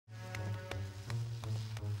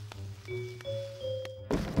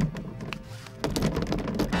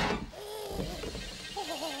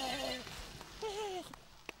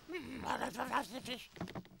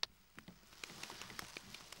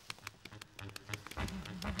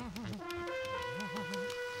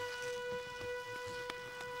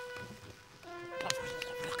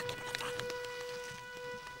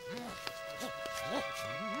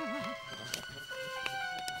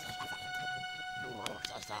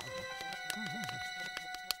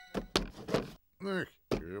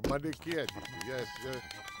Ma ne chiedi?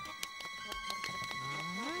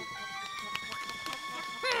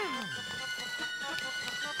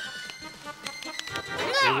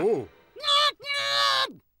 Oh!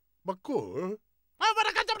 Ma come?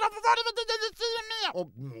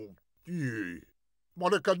 Oh, no. Ma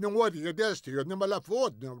le cannoni di destra non me la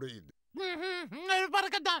foto, ride.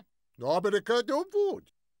 No, perché non vuoi?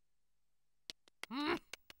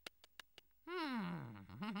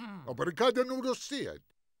 Ma perché non lo sai?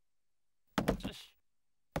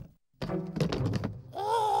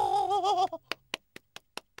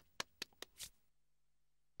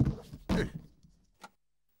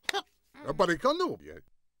 Ma perché non vuoi?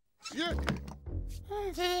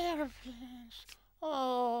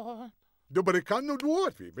 Dobre canno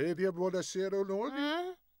nuovi, vedi a buonasera nuovi?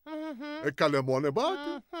 E calamone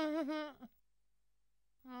batte?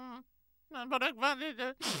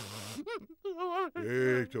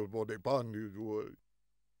 C'ho un po' di panni tuoi.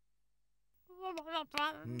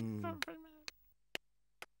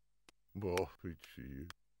 Boh, piccino.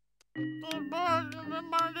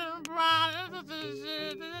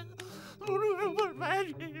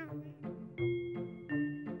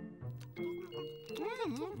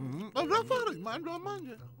 Ma va a fare, mangia,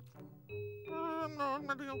 mangia. Non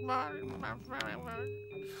mi devo fare, ma fare,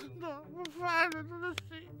 non fare, non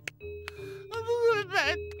sì. Non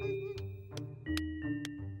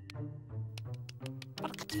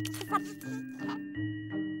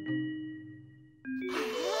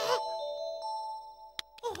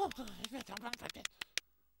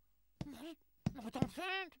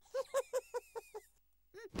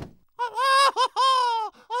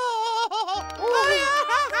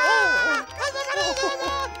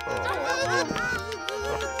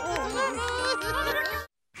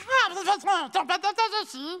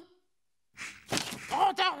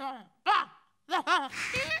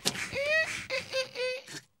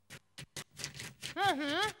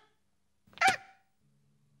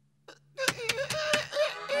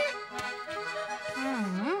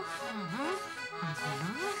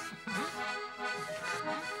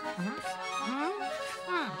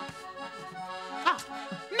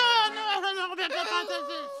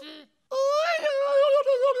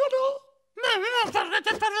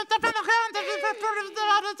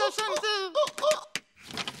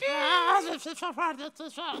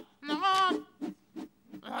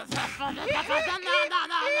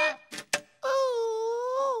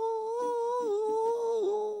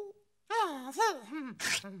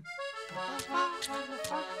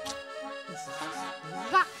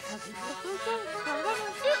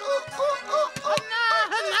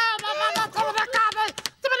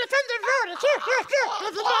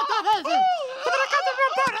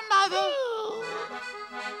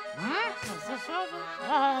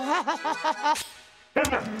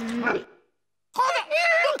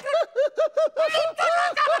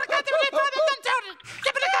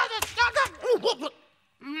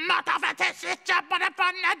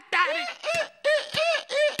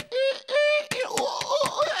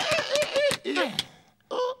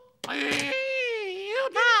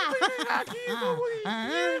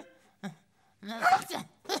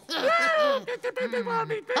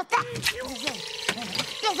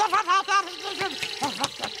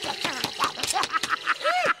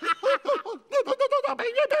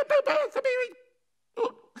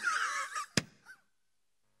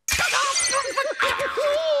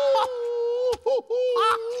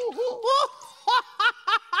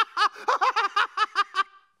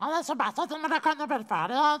Adesso basta, non me la conto per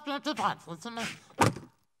fare.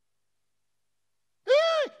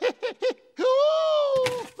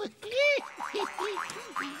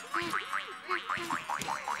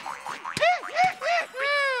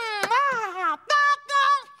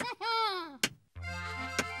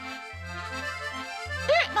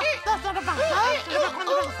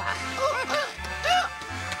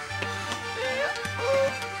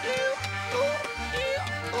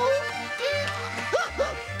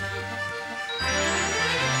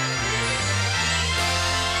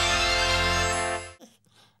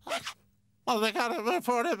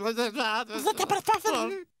 Siete per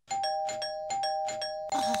favore?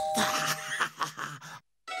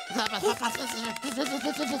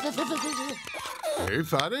 E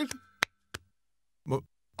fare? Ma...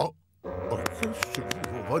 Oh... Ma che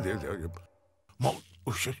schifo, va dire... Ma...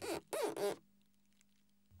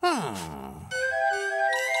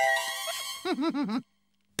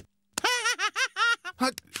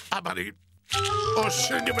 Abari... Oh,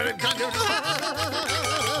 scendi per il caglio...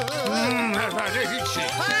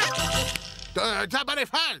 Zabare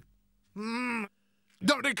fan!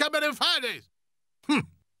 Dobre camere fare!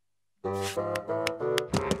 Mon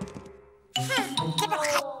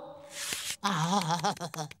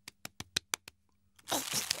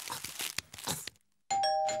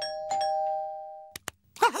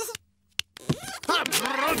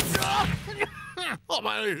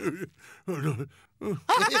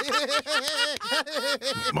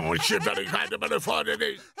very kind of a father.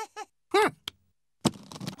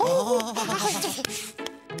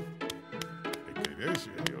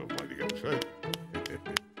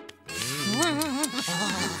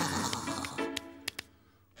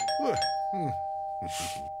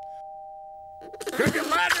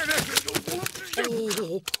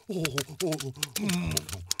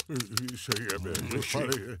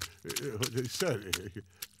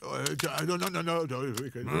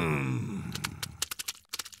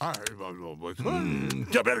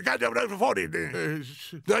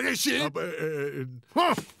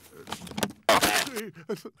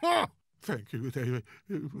 Thank you, David.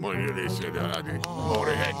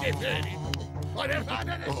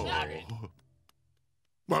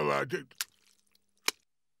 Well, I did.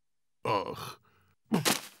 Oh.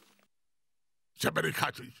 Somebody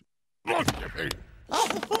catch it.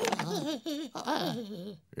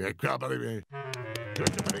 Yeah, grab it.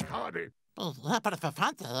 Somebody caught it. Para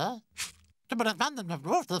vervanten, hè? Te vervanten met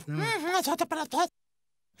woorden. Zo te praten.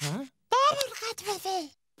 Huh? Daar gaat het weer.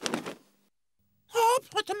 Hop,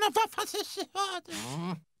 wat een wat is het?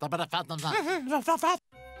 Te vervanten dan. Wat?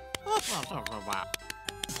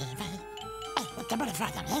 Te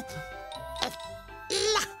vervanten, hè?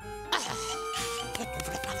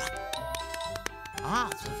 Ah,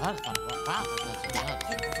 ze vervanten.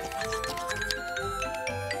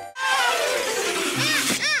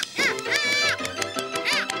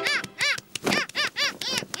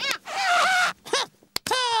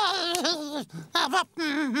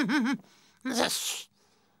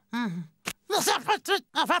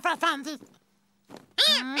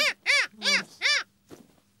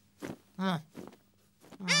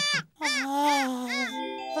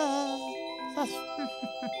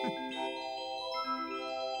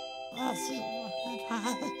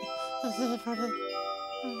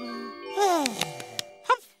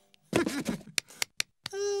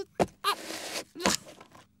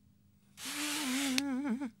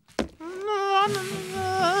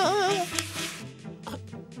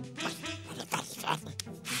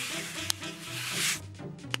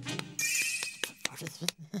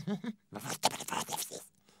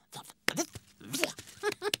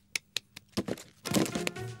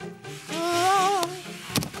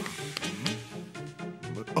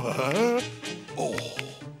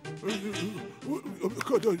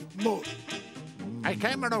 I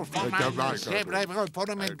came around for my shape, I wrote for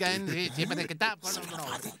him again. He's been a guitar for him.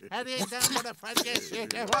 And he's down for the front.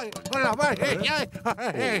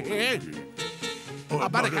 I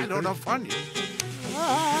better get on the fun.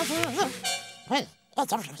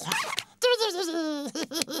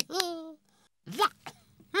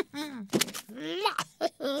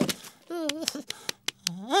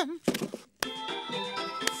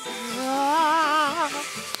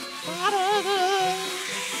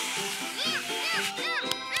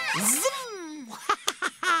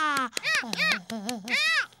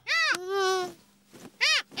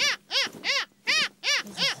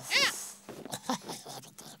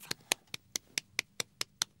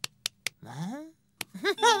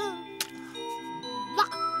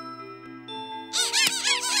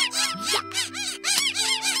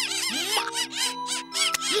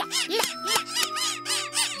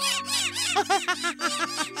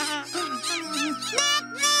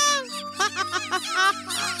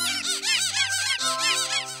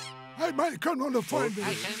 Hey, mate, come on the phone.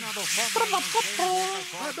 I cannot afford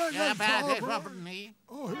yeah, bad for me.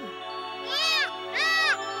 Oh, no.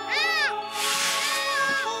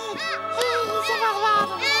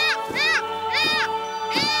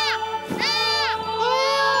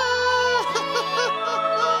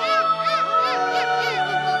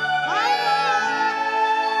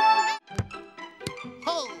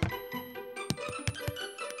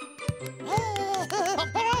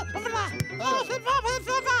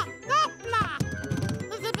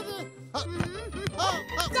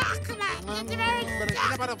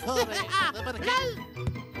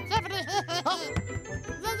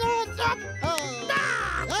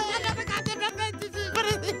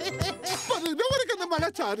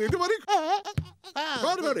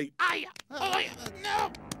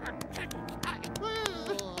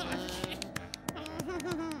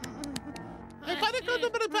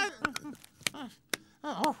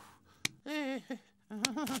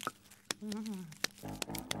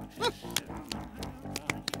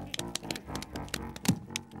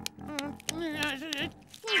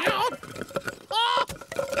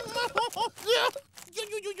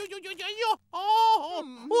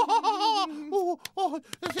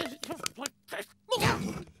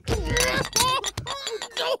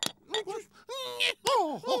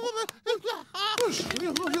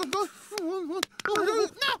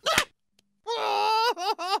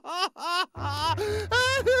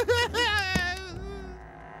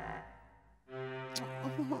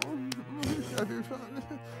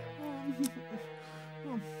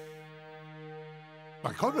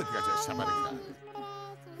 Ma come che c'è sta americana?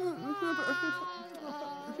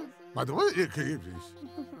 Ma dove è che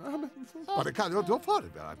americani non devo fare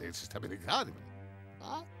per adesso sta americani?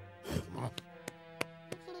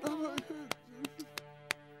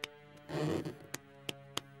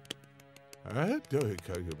 Dove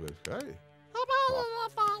cagio per fare?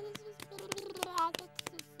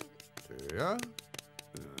 Ja?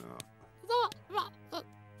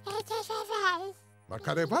 Ma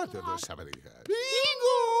che parte non sta americani?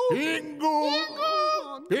 Pingu!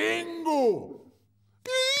 Pingu!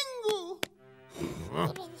 Pingu!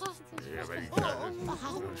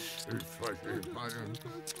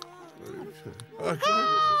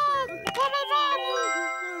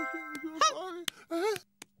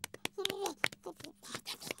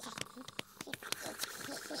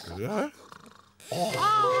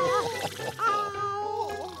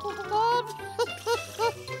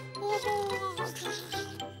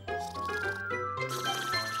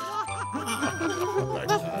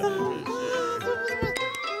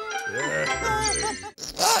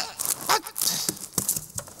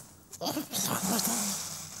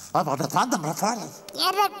 Aber das war doch voll.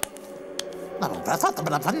 Aber das hat aber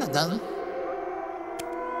davon dann.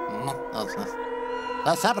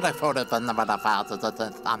 Das habe ich vor der Wand, aber da war das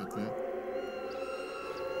entstanden.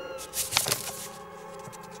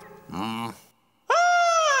 Aber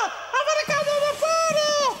ich kann nicht vorne.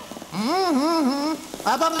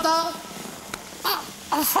 Aber da.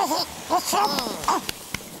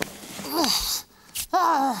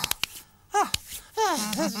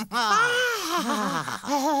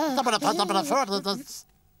 Dabei vorne, das.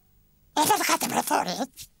 Aber da kann ich vorne.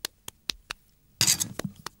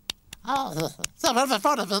 Så var det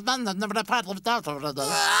för det banden när det pratar om dator och det.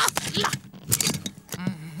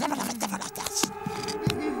 Det var det var det.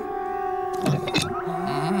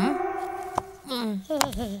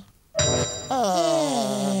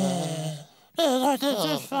 Det är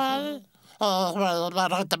så fan.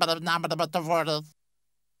 Vad inte bara namnet på det för det.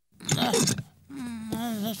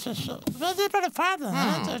 Vad är det för det?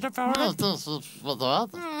 Det är för det. Det är så vad då?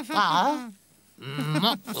 Ja.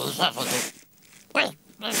 Så för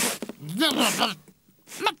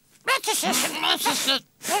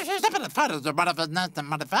det. Bara för nästan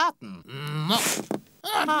manfaten.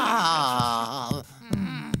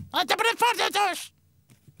 Det blir för det.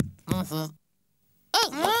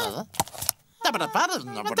 Det blir för det.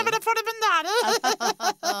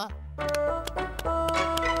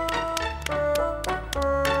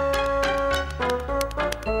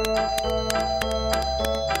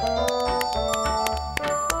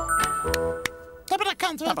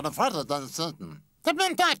 Det blir för det den siden. Det blir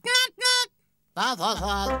inte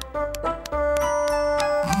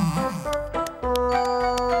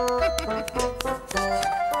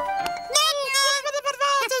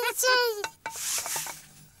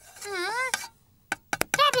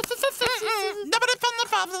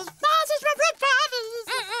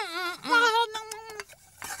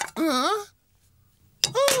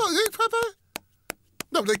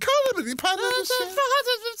No, they call him the partner.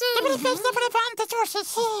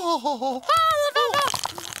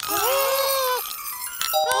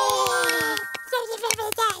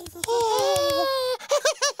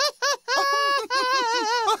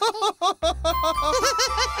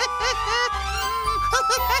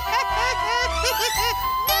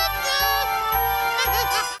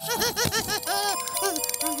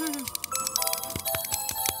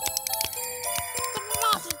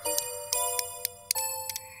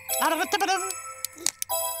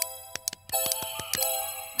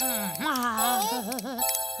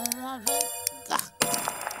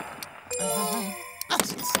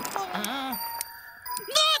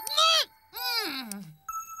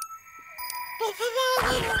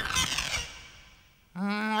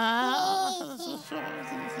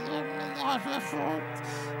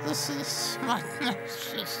 This is my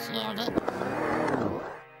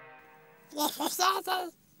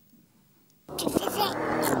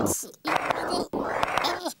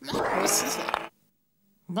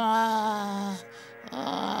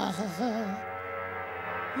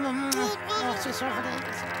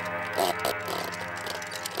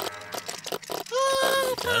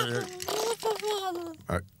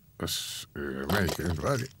That's American,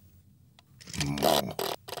 right?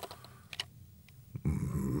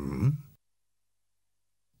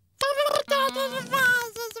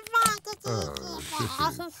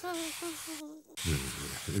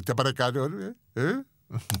 Está para cá, eh?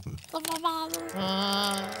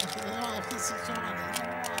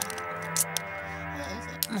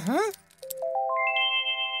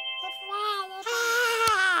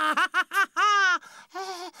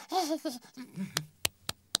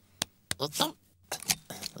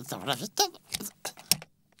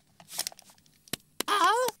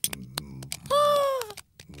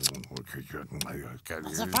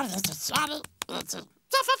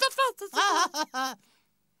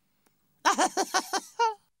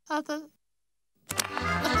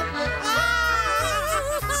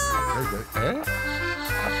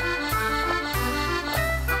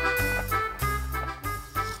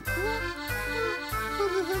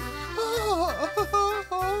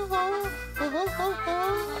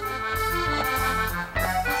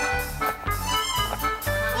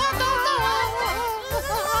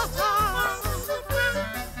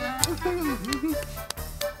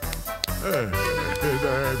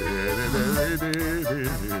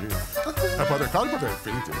 É para calma, de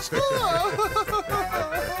repente.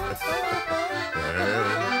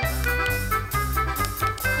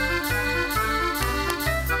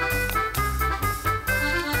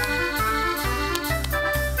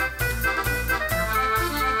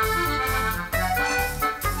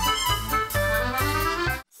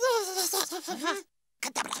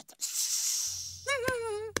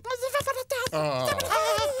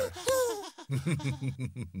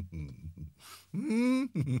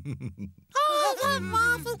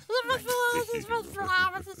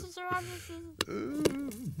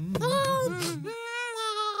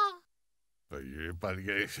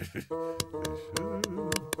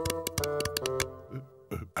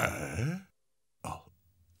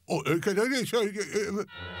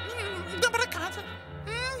 Dobra casa.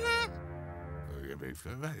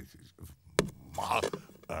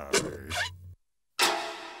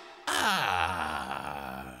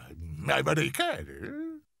 Americano.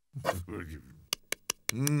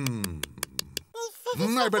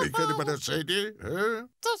 Americano para CD, hè?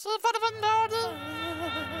 Das war von Norde.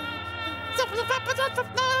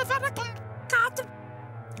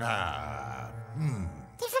 Ah.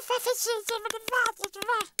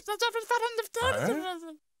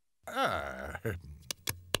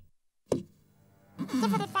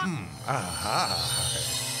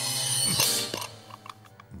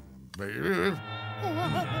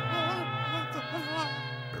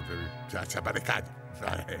 That's Americano. Americano.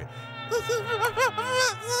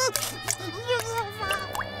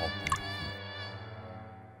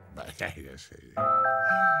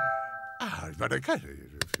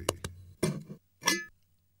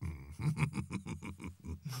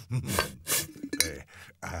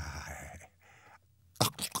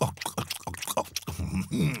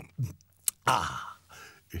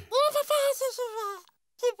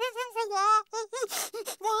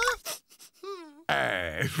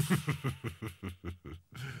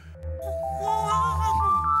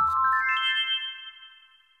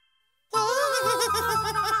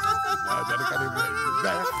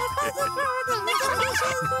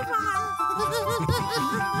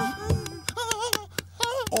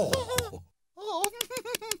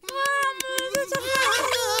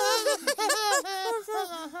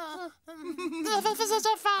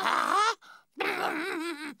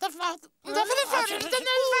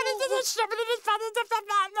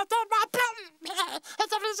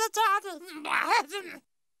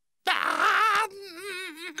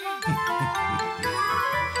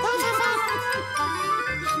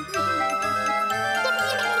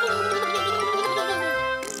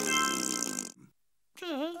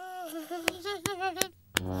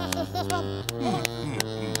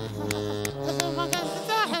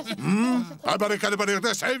 Americano para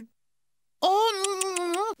the same.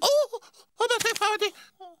 Dat is fout.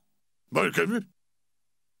 Americano.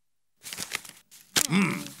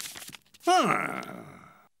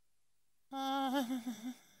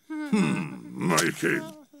 Mikey.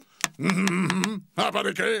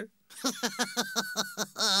 Americano.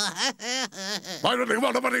 Why don't they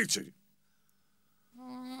want to reach it?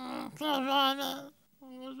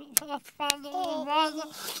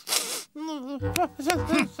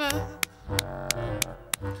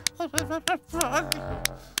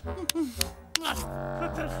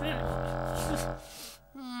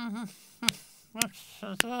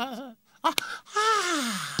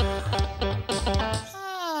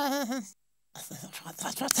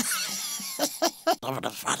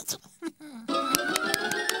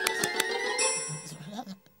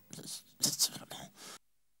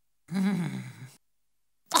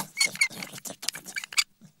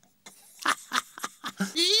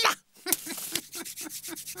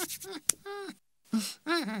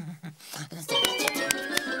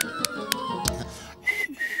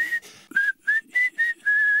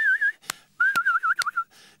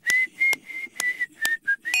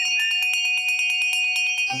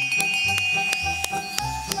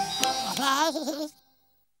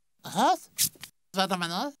 Wat dan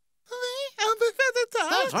maar?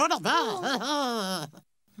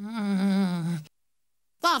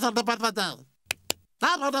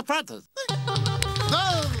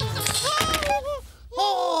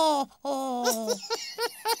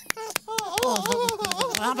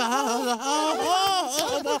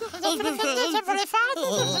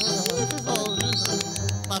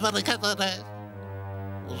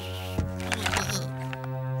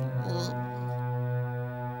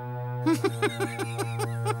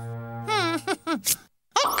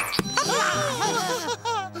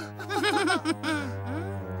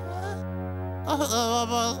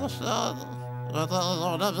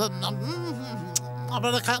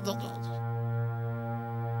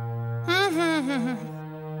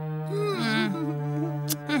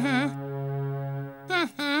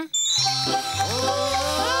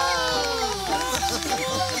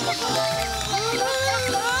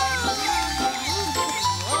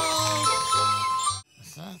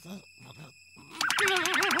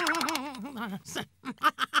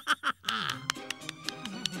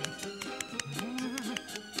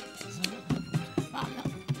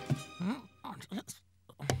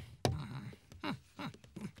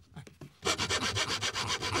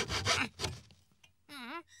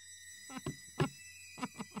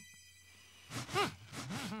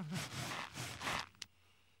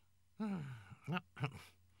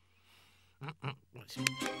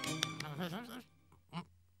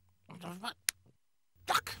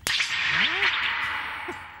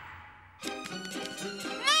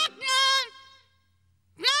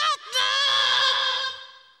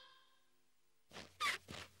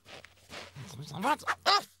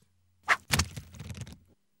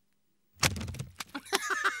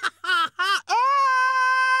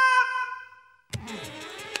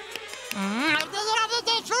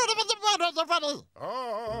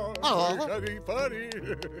 Oh, funny, funny.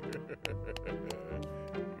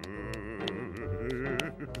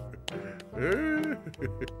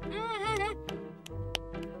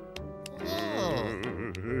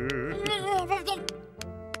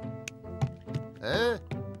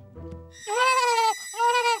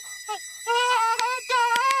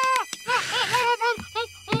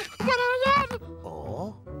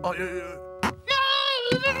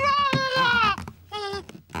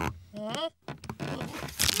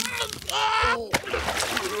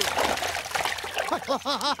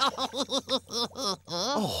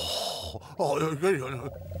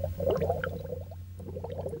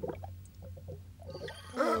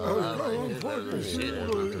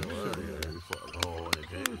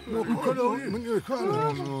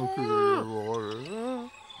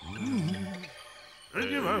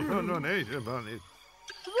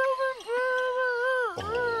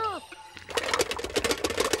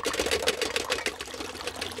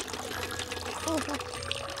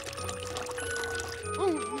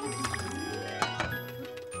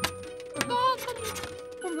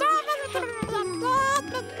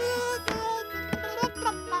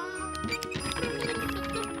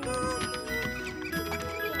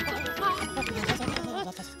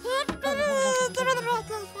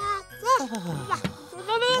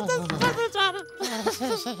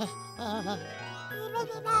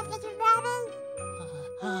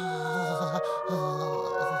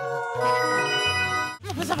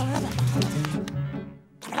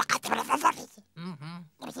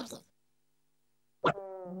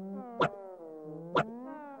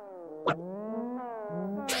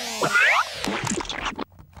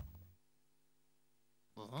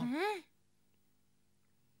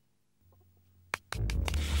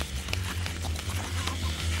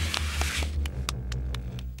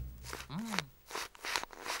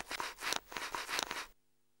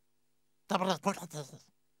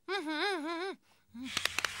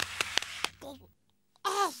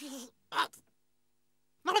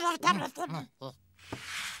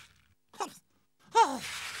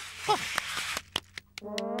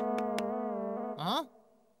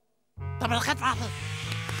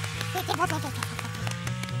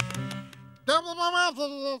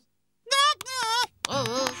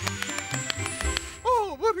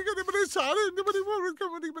 Oh, what are you going to say? Anybody want to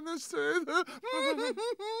come and say that?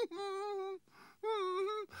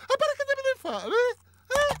 I better get a fire.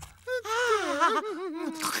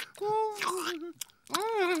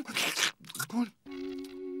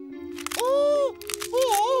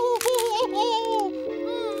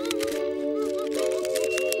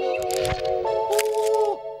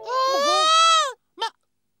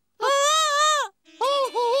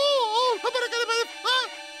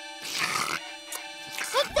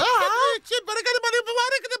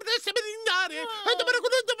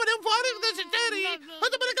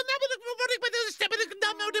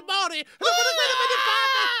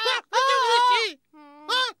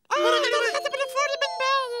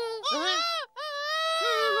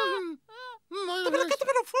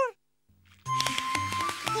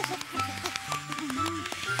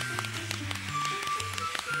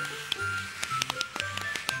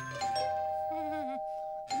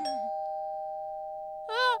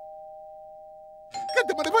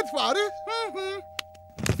 Dette må det forsvare.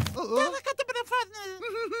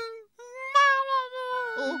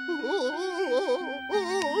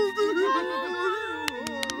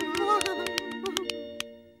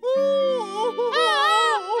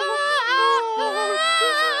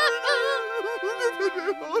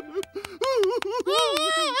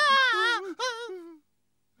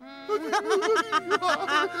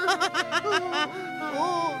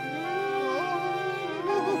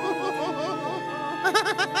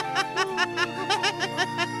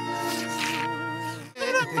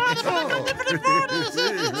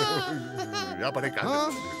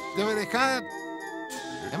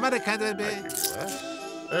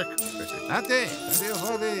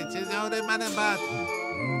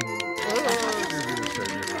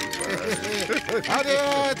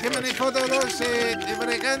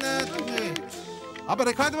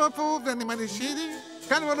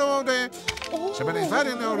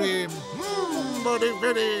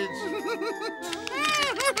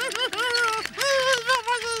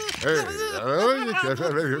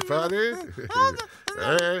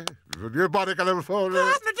 Du bare kan få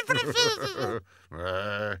det.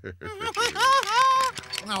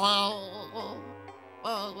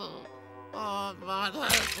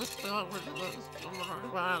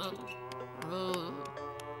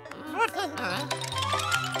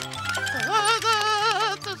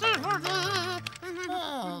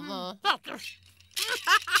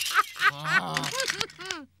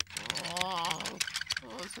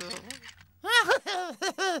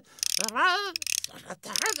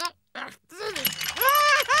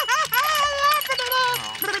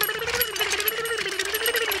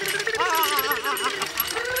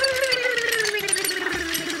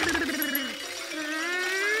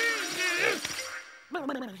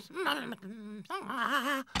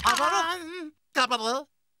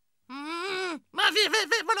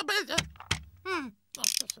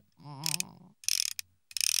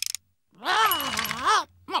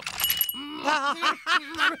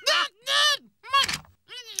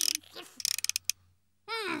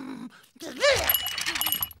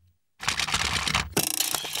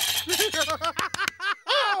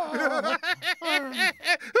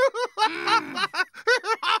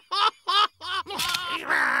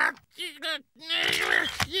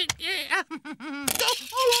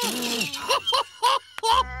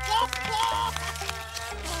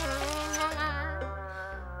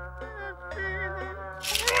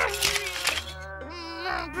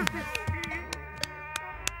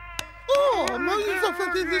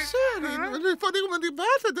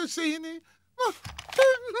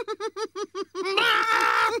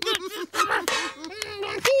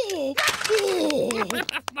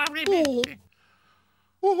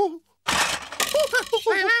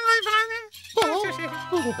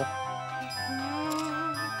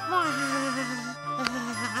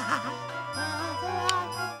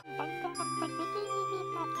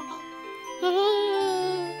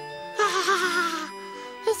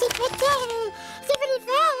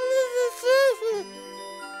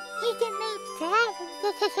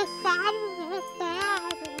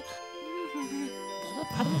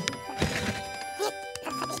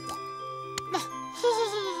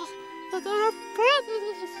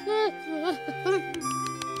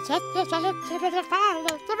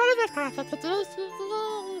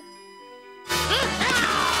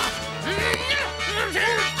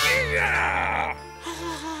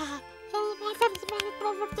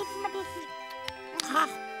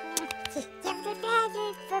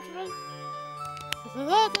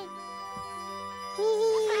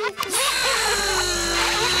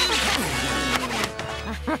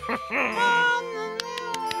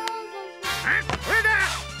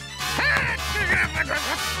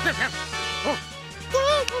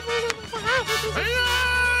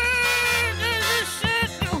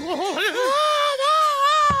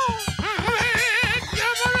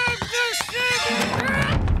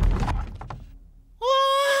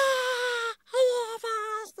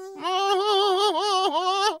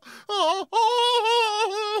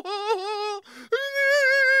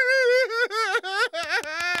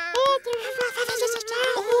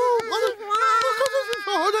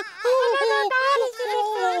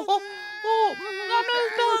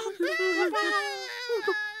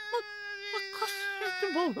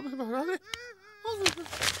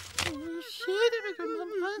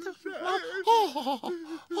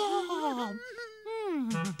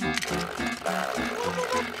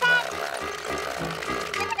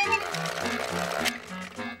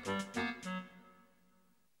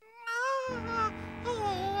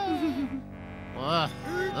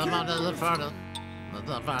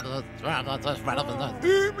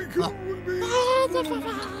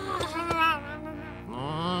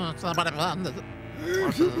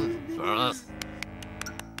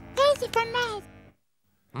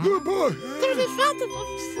 Good boy.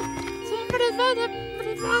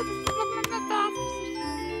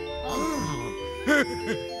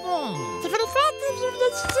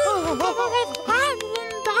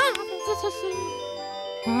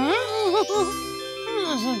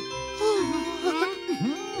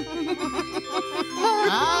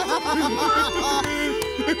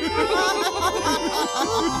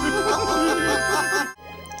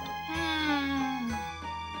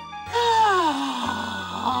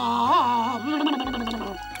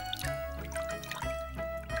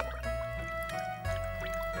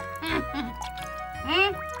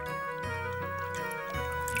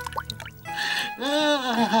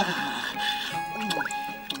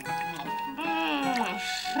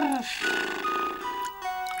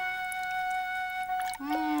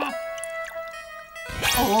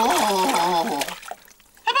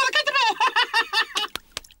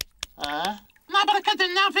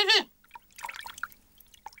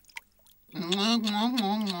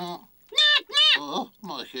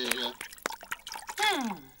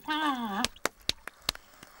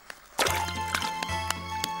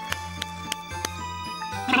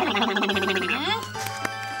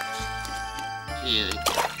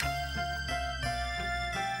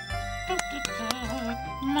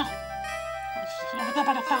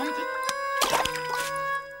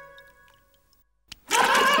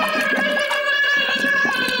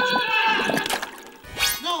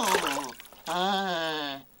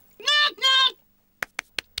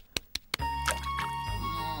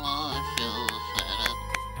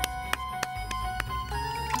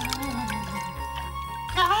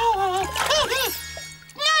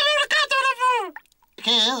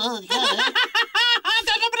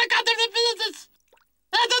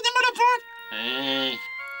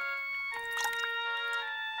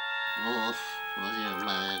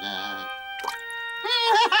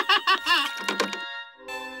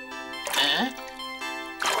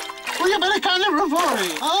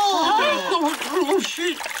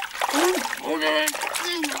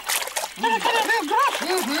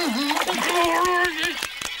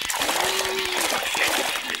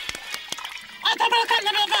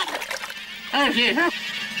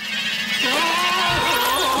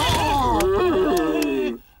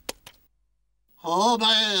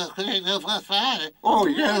 Oh,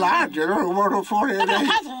 yeah, lad, you don't want to fall in there.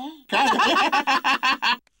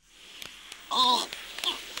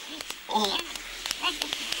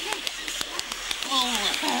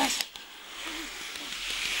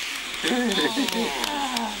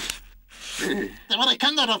 Det var det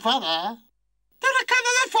kan dere få, da. Dere kan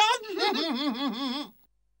det få.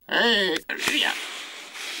 Hei. Ja.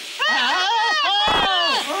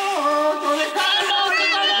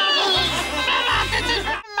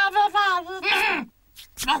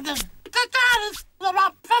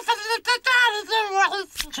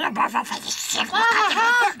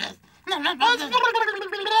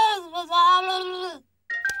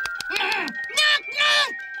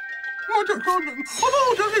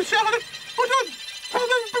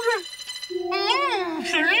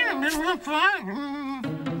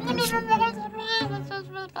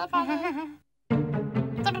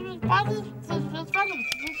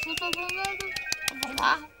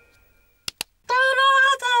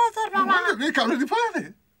 Vi kan ikke få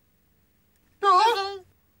det.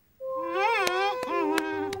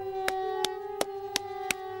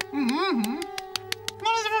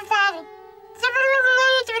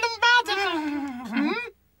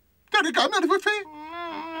 Dere kan ikke få det.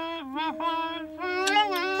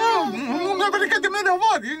 Never get them in the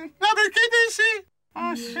water. Never get this.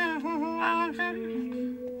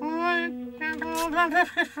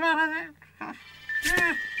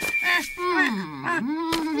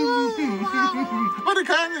 What a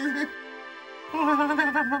kind.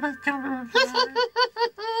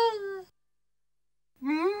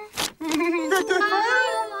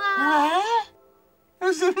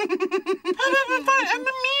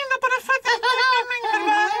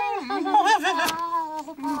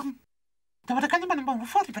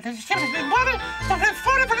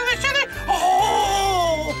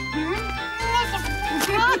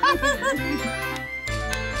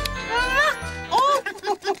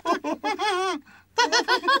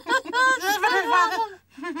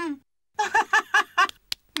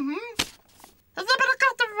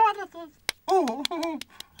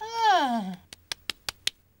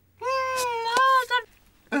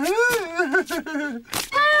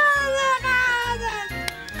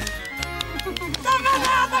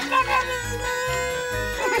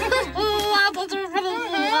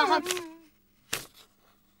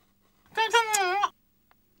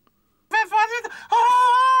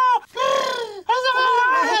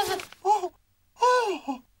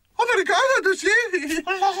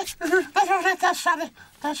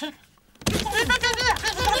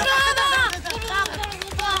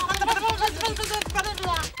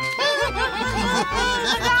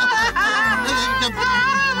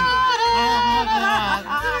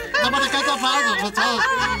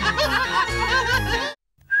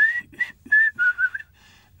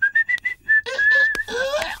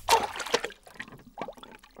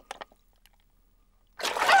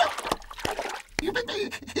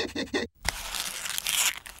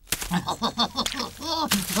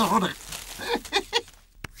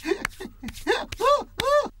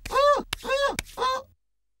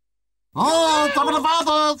 Oh, top of the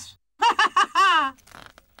bottles!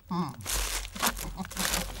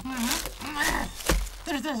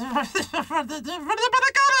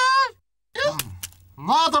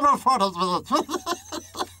 Not of the photos with it.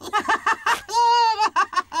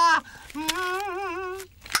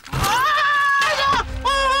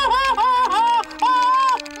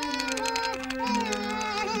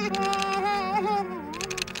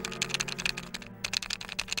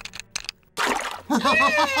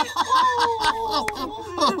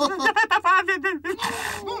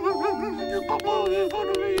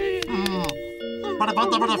 What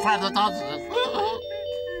about the friend that does this?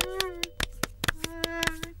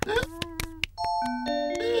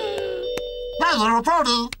 That's a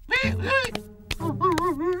reporter.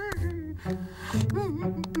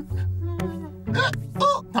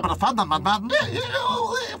 How about a fun man?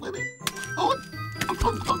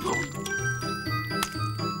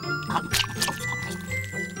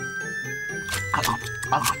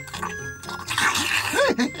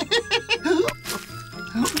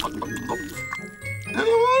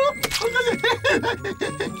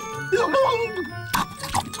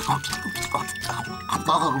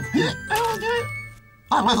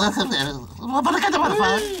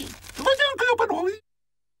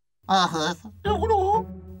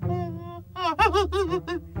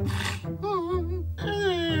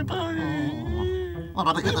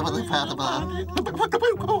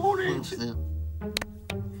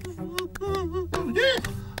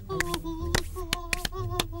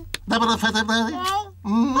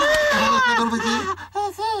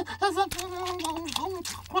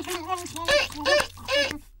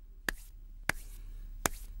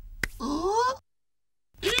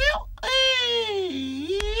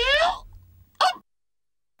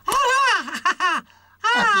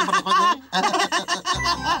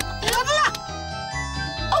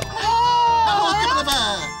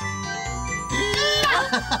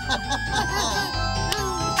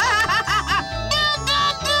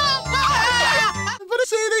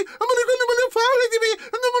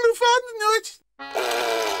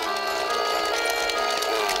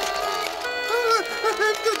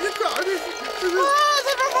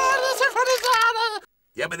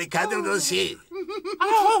 Ja, men det kan du jo se.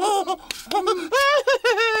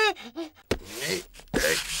 Nej,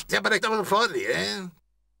 det er bare ikke noget for det, ja.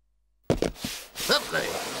 Stop dig.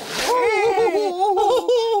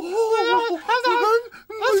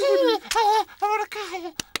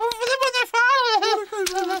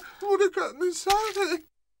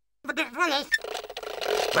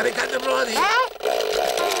 Hvad det kan du bruge det?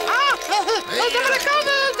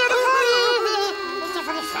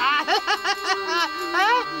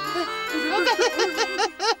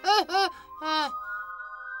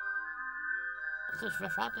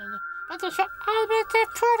 Wat is er al met de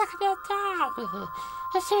vorige dagen?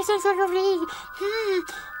 Het is er nog niet.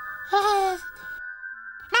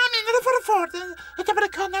 Mami, naar de voordeel. Ik heb de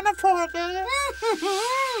kan naar de voordeel.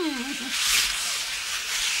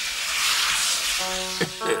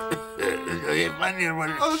 Wanneer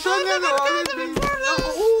wordt het? Oh, zo nee,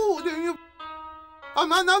 oh,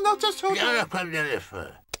 maar nou toch zo. Ja, dat kwam je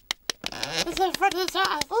even. Het is voor de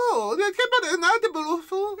zaak. Oh, dit kan maar na de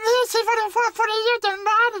belofte. Het is voor de jutte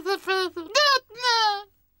maanden te vinden.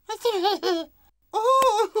 Nee.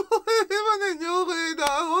 Oh, wat een jongen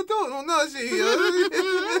daar. Wat doen we zie je?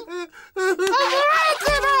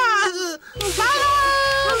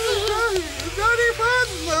 Sorry,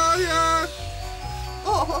 van ja.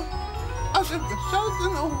 Oh, als ik de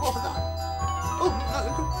zouten nog hoor.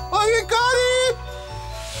 Oh, je kan niet.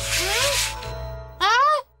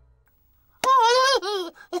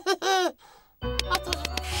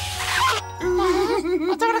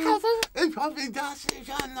 Ik heb niet dat ze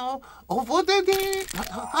gaan nou over de ding.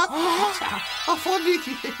 Over die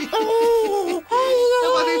ding.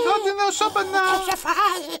 Wat is dat nou zo banaan? Wat heb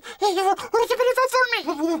je voor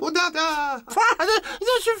me? Hoe dat? Vader,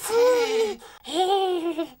 dat is een voer.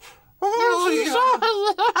 Oh, ja.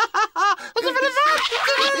 Wat heb je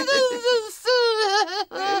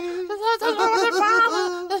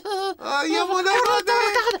Je moet er wat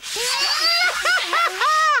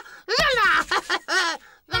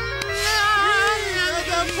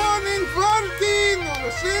Da buoni inforti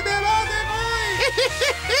non siderate voi!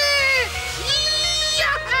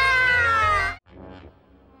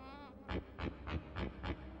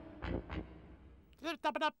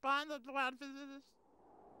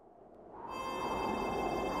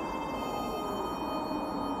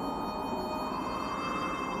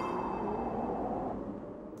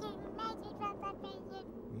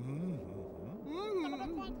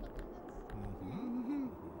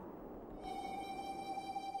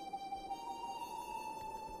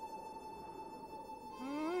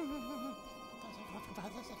 Ma che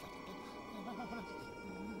cosa fate?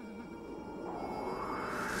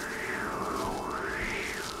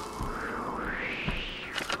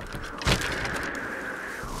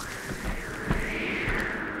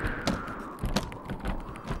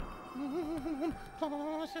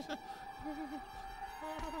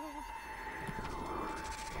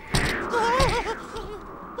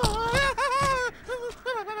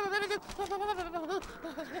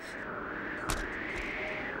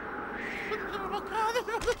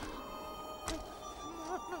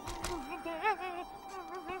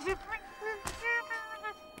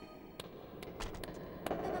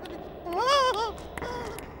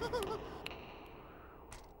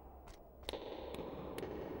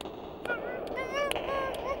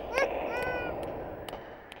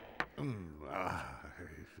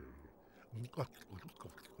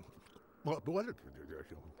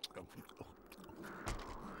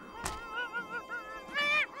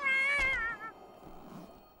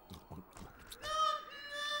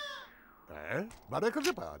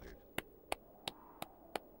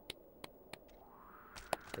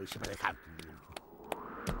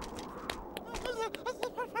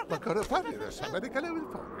 Ma cosa fate adesso? Ma che levi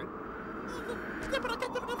fuori?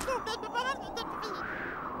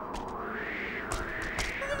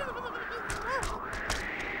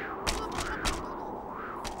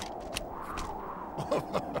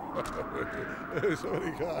 Sono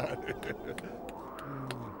i cani.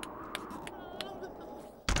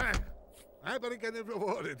 Perché ne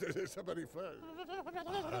vuole? Sta per rifare.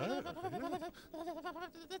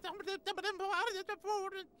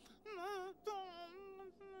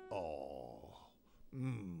 Oh.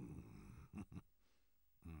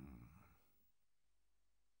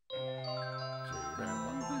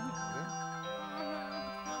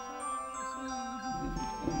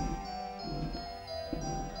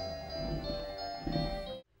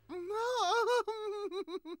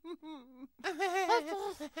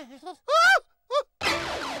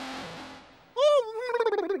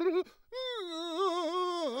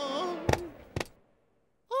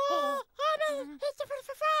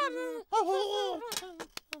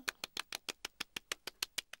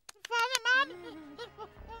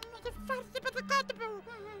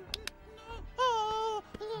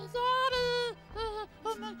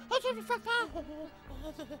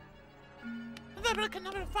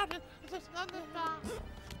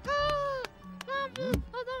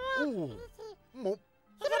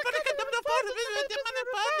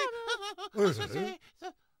 Sì,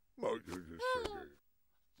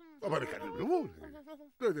 ma perché ne vuole?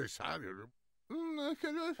 Deve stare.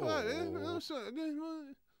 Che deve fare? Non so.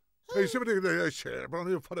 E sembra che c'è, ma non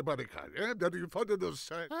devo fare barricate, devi fare del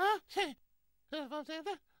sé. Sì. Ecco, sì.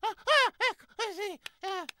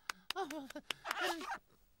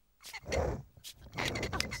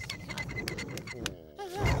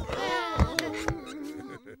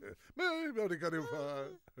 Ma che devo fare?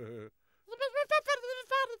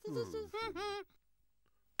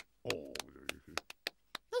 Oh.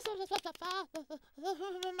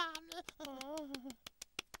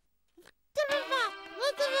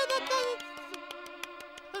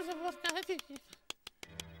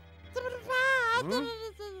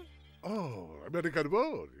 Oh, American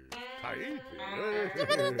Body. Tahiti. Che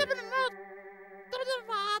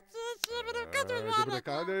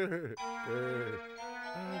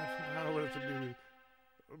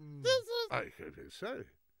ne sai?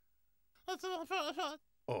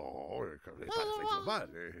 Oh, che ne fai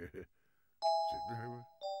male.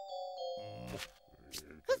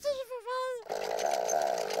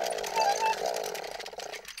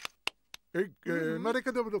 Ma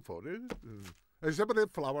che devo fare? È sempre il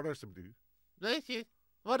flower, alsjeblieft. Weet je,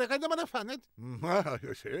 wat ik er maar van het? Maar,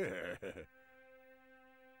 sì.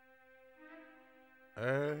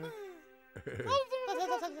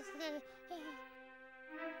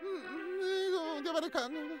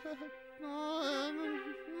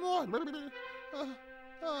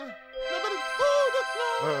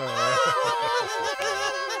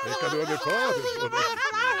 Che devo fare?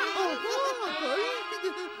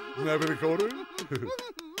 Never recorded.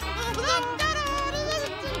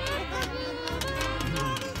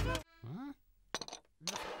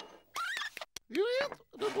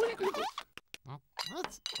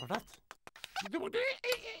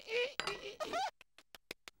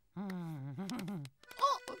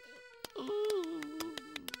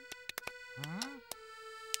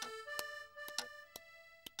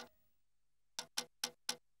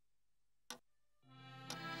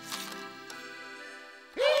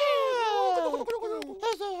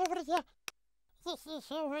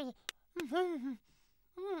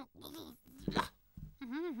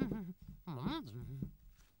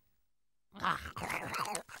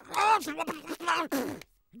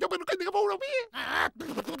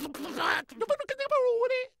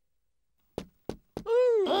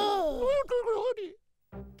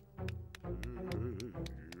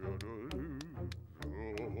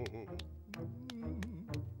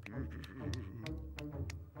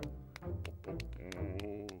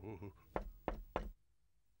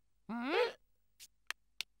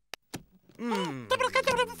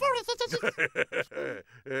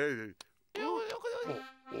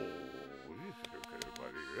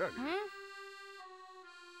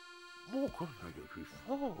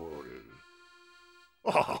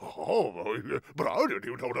 Bra, du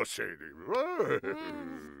gjorde det säger.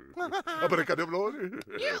 Jag bara kan det blå.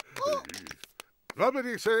 Vad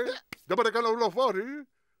vill jag säga? Jag bara kan hålla för dig.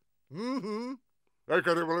 Jag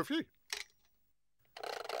kan det vara fint.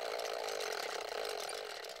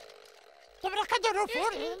 Jag bara kan det hålla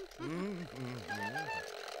för dig.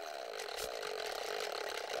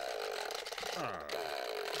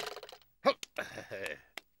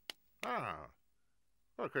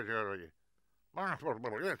 Vad kan jag göra?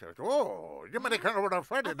 Åh, jag menar kan vara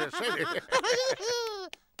färdig det säger.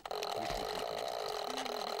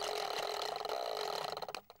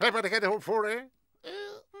 Hej, vad kan det hålla för dig?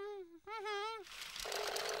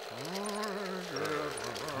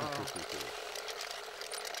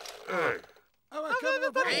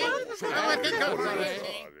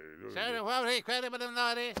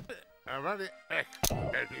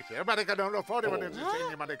 Jag bara kan hålla för dig vad det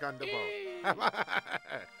säger man kan det vara.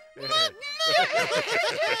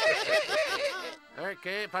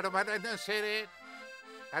 Okej, para vad den säger.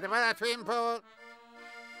 Hade varit film på.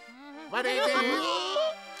 Vad är det?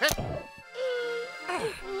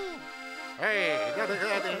 Hej, jag det.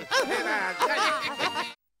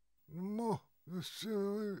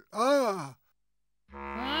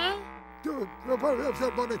 Jag bara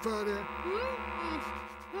ska bara för det.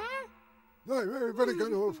 Nej, vad kan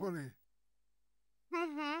du hålla för dig?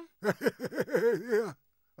 Ja.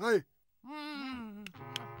 Hej.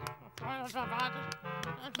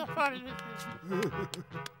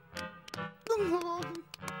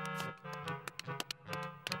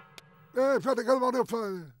 För det kan vara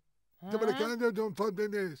för. Det var det kan jag inte få det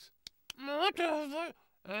näs.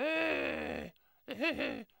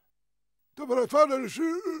 Det var det för det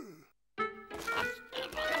så.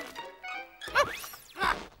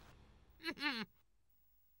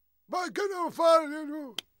 Vad kan du få det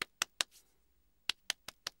nu?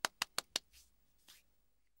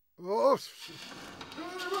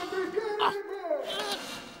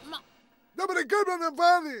 Ja, men det kan man inte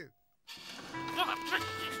färdig.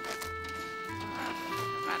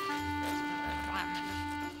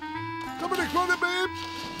 Ja, men det kan det bli.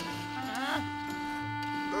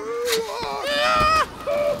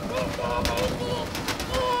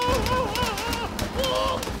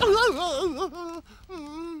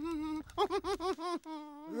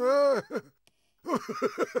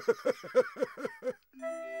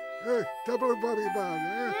 Ta på det bara i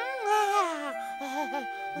barn.